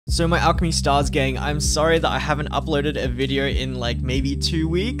So my Alchemy Stars gang, I'm sorry that I haven't uploaded a video in like maybe 2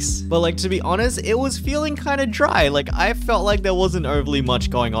 weeks, but like to be honest, it was feeling kind of dry. Like I felt like there wasn't overly much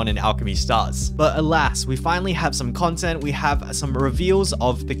going on in Alchemy Stars. But alas, we finally have some content. We have some reveals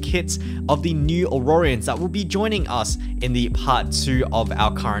of the kits of the new Aurorians that will be joining us in the part 2 of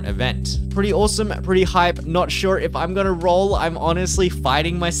our current event. Pretty awesome, pretty hype. Not sure if I'm gonna roll. I'm honestly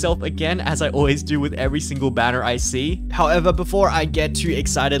fighting myself again, as I always do with every single banner I see. However, before I get too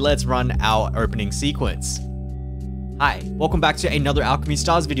excited, let's run our opening sequence. Hi, welcome back to another Alchemy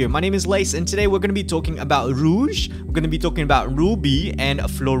Stars video. My name is Lace, and today we're going to be talking about Rouge, we're going to be talking about Ruby, and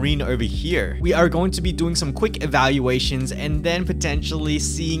Florine over here. We are going to be doing some quick evaluations and then potentially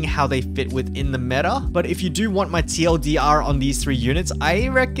seeing how they fit within the meta. But if you do want my TLDR on these 3 units, I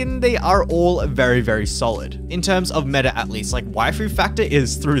reckon they are all very, very solid. In terms of meta at least, like waifu factor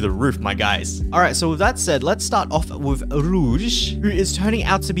is through the roof, my guys. Alright, so with that said, let's start off with Rouge, who is turning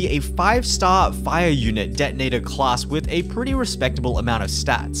out to be a 5-star fire unit detonator class with a pretty respectable amount of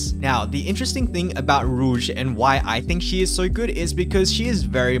stats. Now, the interesting thing about Rouge and why I think she is so good is because she is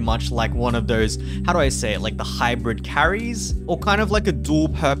very much like one of those, how do I say it, like the hybrid carries, or kind of like a dual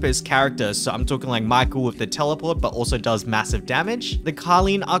purpose character. So I'm talking like Michael with the teleport, but also does massive damage. The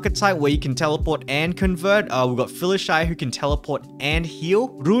Carleen archetype where you can teleport and convert. We've got Phyllishy who can teleport and heal.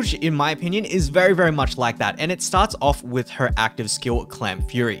 Rouge, in my opinion, is very, very much like that. And it starts off with her active skill,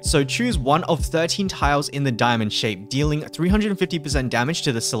 Clamp Fury. So choose one of 13 tiles in the diamond shape, dealing 350% damage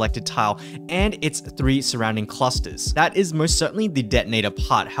to the selected tile and its 3 surrounding clusters. That is most certainly the detonator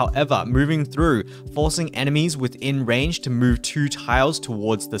part. However, moving through, forcing enemies within range to move 2 tiles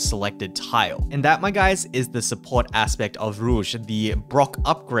towards the selected tile. And that, my guys, is the support aspect of Rouge, the Brock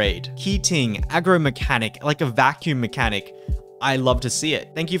upgrade. Heating, aggro mechanic, like a vacuum mechanic. I love to see it.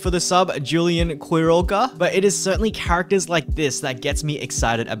 Thank you for the sub, Julian Quiroga. But it is certainly characters like this that gets me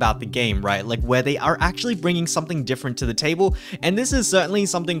excited about the game, right? Like where they are actually bringing something different to the table, and this is certainly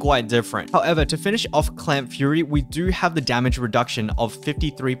something quite different. However, to finish off Clamp Fury, we do have the damage reduction of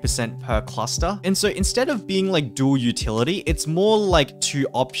 53% per cluster. And so instead of being like dual utility, it's more like 2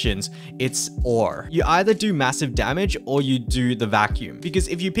 options. It's or. You either do massive damage or you do the vacuum. Because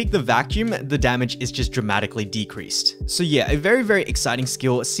if you pick the vacuum, the damage is just dramatically decreased. So yeah, a very, very exciting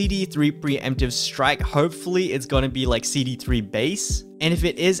skill. CD3 preemptive strike. Hopefully it's going to be like CD3 base. And if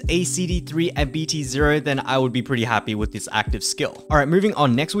it is a CD3 at BT0, then I would be pretty happy with this active skill. All right, moving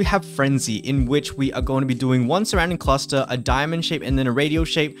on. Next, we have Frenzy, in which we are going to be doing 1 surrounding cluster, a diamond shape, and then a radial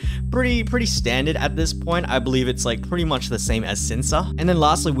shape. Pretty standard at this point. I believe it's like pretty much the same as Cinsa. And then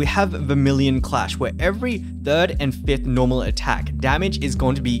lastly, we have Vermilion Clash, where every 3rd and 5th normal attack damage is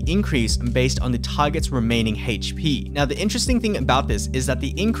going to be increased based on the target's remaining HP. Now, the interesting thing about this is that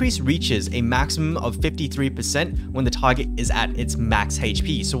the increase reaches a maximum of 53% when the target is at its max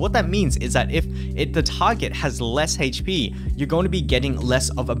HP. So what that means is that if the target has less HP, you're going to be getting less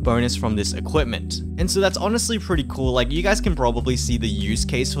of a bonus from this equipment. And so that's honestly pretty cool. Like you guys can probably see the use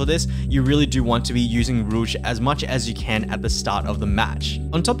case for this. You really do want to be using Rouge as much as you can at the start of the match.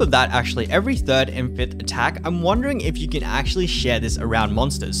 On top of that, actually, every 3rd and 5th attack, I'm wondering if you can actually share this around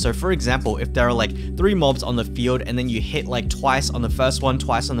monsters. So for example, if there are like 3 mobs on the field and then you hit like twice on the first one,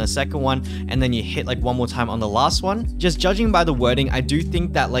 twice on the second one, and then you hit like 1 more time on the last one, just judging by the wording, I do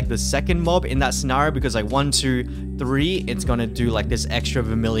think that like the second mob in that scenario, because like 1, 2, 3, it's gonna do like this extra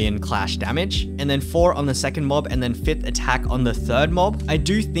Vermilion Clash damage, and then 4 on the second mob, and then 5th attack on the 3rd mob. I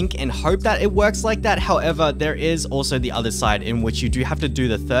do think and hope that it works like that. However, there is also the other side in which you do have to do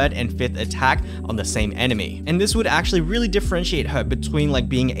the 3rd and 5th attack on the same enemy. And this would actually really differentiate her between like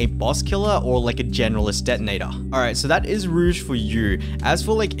being a boss killer or like a generalist detonator. Alright, so that is Rouge for you. As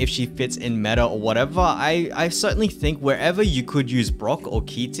for like if she fits in meta or whatever, I certainly think wherever you could use Brock or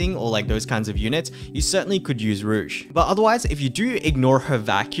Keating or like those kinds of units, you certainly could use Rouge. But otherwise, if you do ignore her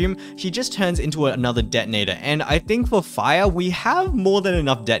vacuum, she just turns into another detonator. And I think for fire, we have more than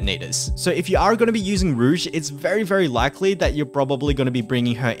enough detonators. So if you are going to be using Rouge, it's very, very likely that you're probably going to be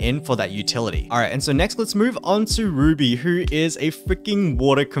bringing her in for that utility. All right, and so next let's move on to Ruby, who is a freaking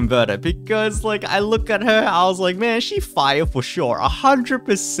water converter, because like I look at her, I was like, man, she fire for sure,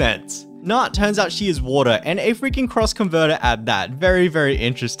 100%. Nah, turns out she is water, and a freaking cross converter at that. Very, very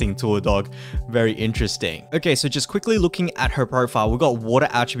interesting tour dog. Very interesting. Okay, so just quickly looking at her profile, we've got water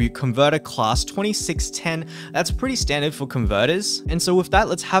attribute converter class 2610. That's pretty standard for converters. And so with that,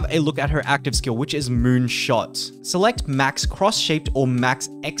 let's have a look at her active skill, which is Moonshot. Select max cross-shaped or max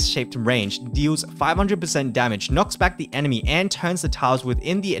X-shaped range, deals 500% damage, knocks back the enemy, and turns the tiles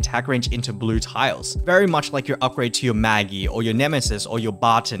within the attack range into blue tiles. Very much like your upgrade to your Maggie or your Nemesis or your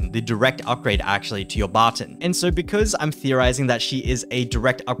Barton, the direct direct upgrade actually to your Barton. And so because I'm theorizing that she is a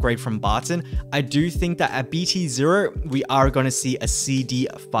direct upgrade from Barton, I do think that at BT0, we are going to see a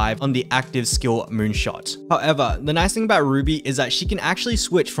CD5 on the active skill Moonshot. However, the nice thing about Ruby is that she can actually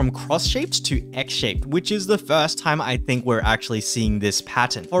switch from cross-shaped to X-shaped, which is the first time I think we're actually seeing this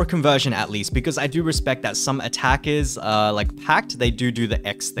pattern, or a conversion at least, because I do respect that some attackers, like Pact, they do the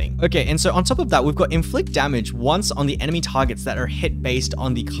X thing. Okay, and so on top of that, we've got inflict damage once on the enemy targets that are hit based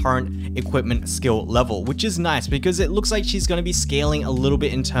on the current equipment skill level, which is nice because it looks like she's going to be scaling a little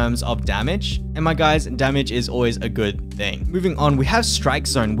bit in terms of damage. And my guys, damage is always a good thing. Moving on, we have Strike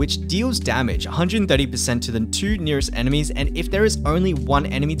Zone, which deals damage 130% to the 2 nearest enemies, and if there is only 1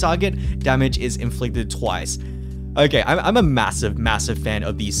 enemy target, damage is inflicted twice. Okay, I'm a massive fan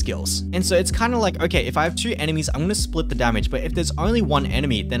of these skills. And so it's kind of like, okay, if I have 2 enemies, I'm going to split the damage, but if there's only 1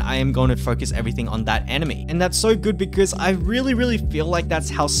 enemy, then I am going to focus everything on that enemy. And that's so good because I really feel like that's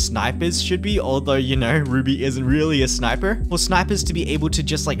how snipers should be, although, you know, Ruby isn't really a sniper. For snipers to be able to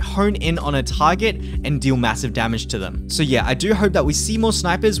just like hone in on a target and deal massive damage to them. So yeah, I do hope that we see more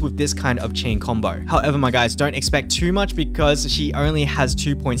snipers with this kind of chain combo. However, my guys, don't expect too much because she only has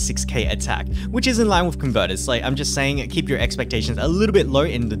 2.6k attack, which is in line with converters. Like, I'm just saying, keep your expectations a little bit low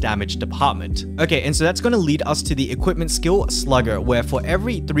in the damage department. Okay, and so that's going to lead us to the equipment skill Slugger, where for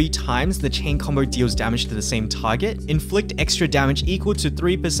every 3 times the chain combo deals damage to the same target, inflict extra damage equal to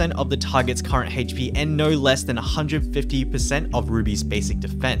 3% of the target's current HP and no less than 150% of Ruby's basic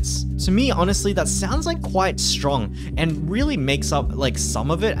defense. To me, honestly, that sounds like quite strong and really makes up like some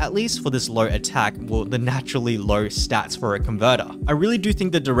of it, at least for this low attack, well, the naturally low stats for a converter. I really do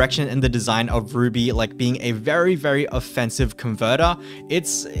think the direction and the design of Ruby, like being a very offensive converter,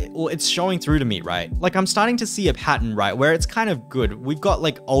 it's showing through to me, right? Like, I'm starting to see a pattern, right, where it's kind of good. We've got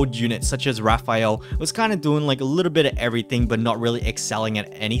like old units such as Raphael was kind of doing like a little bit of everything but not really excelling at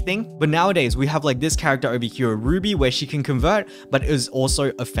anything. But nowadays we have like this character over here, Ruby, where she can convert but is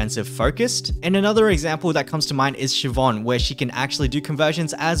also offensive focused. And another example that comes to mind is Siobhan, where she can actually do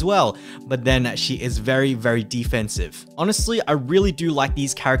conversions as well, but then she is very defensive. Honestly, I really do like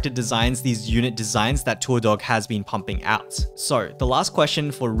these character designs, these unit designs that Tourdog has been pumping out. So the last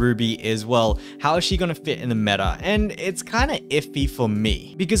question for Ruby is, well, how is she going to fit in the meta? And it's kind of iffy for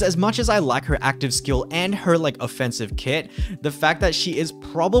me, because as much as I like her active skill and her like offensive kit, the fact that she is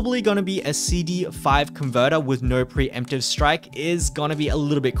probably going to be a CD5 converter with no preemptive strike is going to be a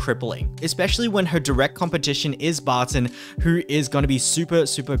little bit crippling, especially when her direct competition is Barton, who is going to be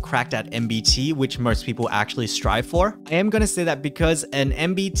super cracked at MBT, which most people actually strive for. I am going to say that because an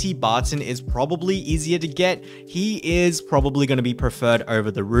MBT Barton is probably easier to get, he is probably going to be preferred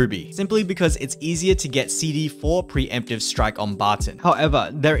over the Ruby, simply because it's easier to get CD4 preemptive strike on Barton. However,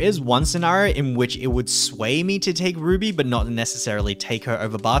 there is one scenario in which it would sway me to take Ruby but not necessarily take her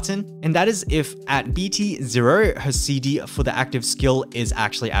over Barton, and that is if at BT0 her CD for the active skill is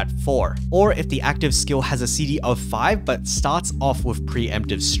actually at 4, or if the active skill has a CD of 5 but starts off with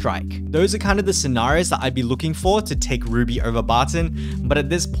preemptive strike. Those are kind of the scenarios that I'd be looking for to take Ruby over Barton, but at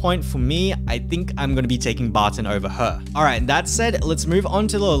this point for me, I think I'm going to be taking Barton over her. Alright, that said, let's move on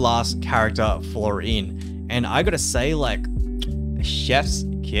to the last character, Florine. And I gotta say, like, chef's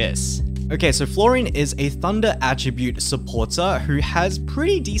kiss. Okay, so Florine is a Thunder attribute supporter who has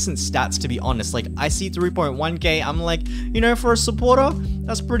pretty decent stats, to be honest. Like, I see 3.1k, I'm like, you know, for a supporter,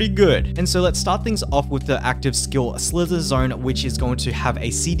 that's pretty good. And so let's start things off with the active skill Slither Zone, which is going to have a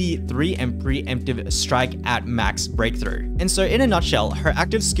CD3 and preemptive strike at max breakthrough. And so in a nutshell, her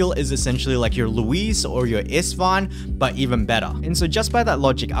active skill is essentially like your Louise or your Isvan, but even better. And so just by that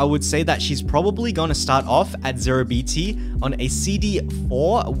logic, I would say that she's probably going to start off at 0 BT on a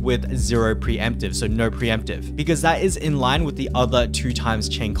CD4 with 0 preemptive, so no preemptive, because that is in line with the other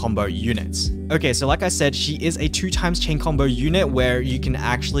 2x chain combo units. Okay, so like I said, she is a 2x chain combo unit where you can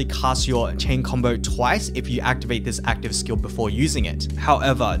actually cast your chain combo twice if you activate this active skill before using it.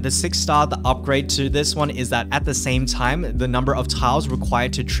 However, the 6-star, the upgrade to this one is that at the same time, the number of tiles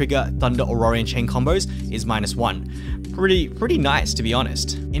required to trigger Thunder Aurorian chain combos is -1. Pretty nice, to be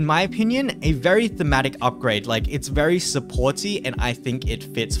honest. In my opinion, a very thematic upgrade. Like, it's very supporty and I think it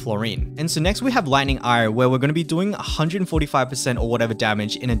fits Florine. And so next we have Lightning Eye, where we're going to be doing 145% or whatever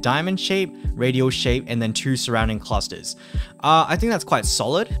damage in a diamond shape, radial shape, and then 2 surrounding clusters. I think that's quite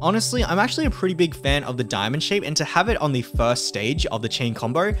solid. Honestly, I'm actually a pretty big fan of the diamond shape, and to have it on the first stage of the chain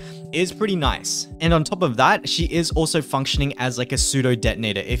combo is pretty nice. And on top of that, she is also functioning as like a pseudo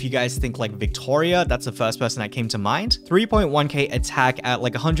detonator. If you guys think like Victoria, that's the first person that came to mind. 3.1k attack at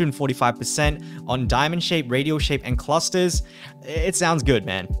like 145% on diamond shape, radial shape, and clusters. It sounds good,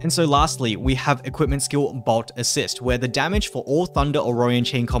 man. And so lastly, we have equipment skill Bolt Assist, where the damage for all Thunder Aurorian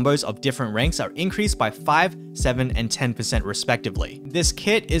chain combos of different ranks are increased by 5, 7, and 10% respectively. This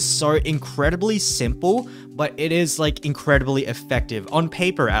kit is so incredibly simple, but it is like incredibly effective, on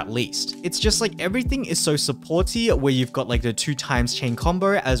paper at least. It's just like everything is so supporty, where you've got like the 2x chain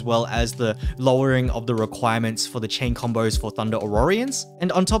combo, as well as the lowering of the requirements for the chain combos for Thunder Aurorians.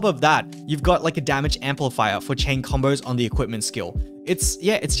 And on top of that, you've got like a damage amplifier for chain combos on the equipment skill. It's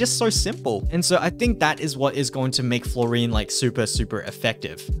just so simple. And so I think that is what is going to make Florine like super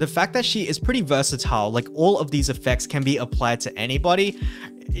effective. The fact that she is pretty versatile, like all of these effects can be applied to anybody.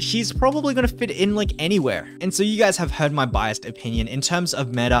 She's probably going to fit in like anywhere. And so you guys have heard my biased opinion. In terms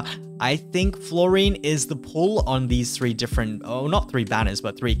of meta, I think Florine is the pull on these three different, oh, not three banners,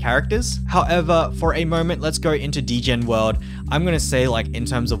 but three characters. However, for a moment, let's go into Degen world. I'm going to say, like, in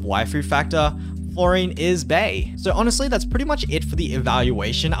terms of waifu factor, Florine is bae. So honestly, that's pretty much it for the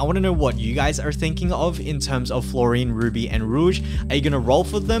evaluation. I want to know what you guys are thinking of in terms of Florine, Ruby, and Rouge. Are you going to roll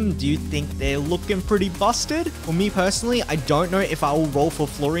for them? Do you think they're looking pretty busted? For me personally, I don't know if I will roll for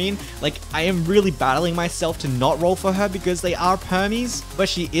Florine. Like, I am really battling myself to not roll for her because they are permies, but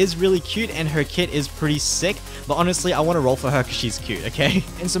she is really cute and her kit is pretty sick. But honestly, I want to roll for her because she's cute, okay?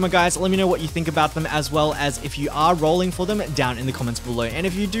 And so my guys, let me know what you think about them, as well as if you are rolling for them down in the comments below. And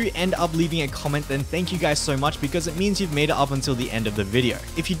if you do end up leaving a comment, then thank you guys so much, because it means you've made it up until the end of the video.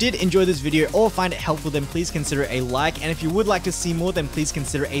 If you did enjoy this video or find it helpful, then please consider a like, and if you would like to see more, then please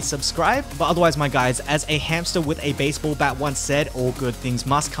consider a subscribe. But otherwise, my guys, as a hamster with a baseball bat once said, all good things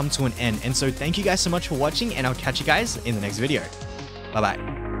must come to an end. And so thank you guys so much for watching, and I'll catch you guys in the next video. Bye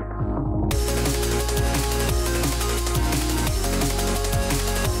bye.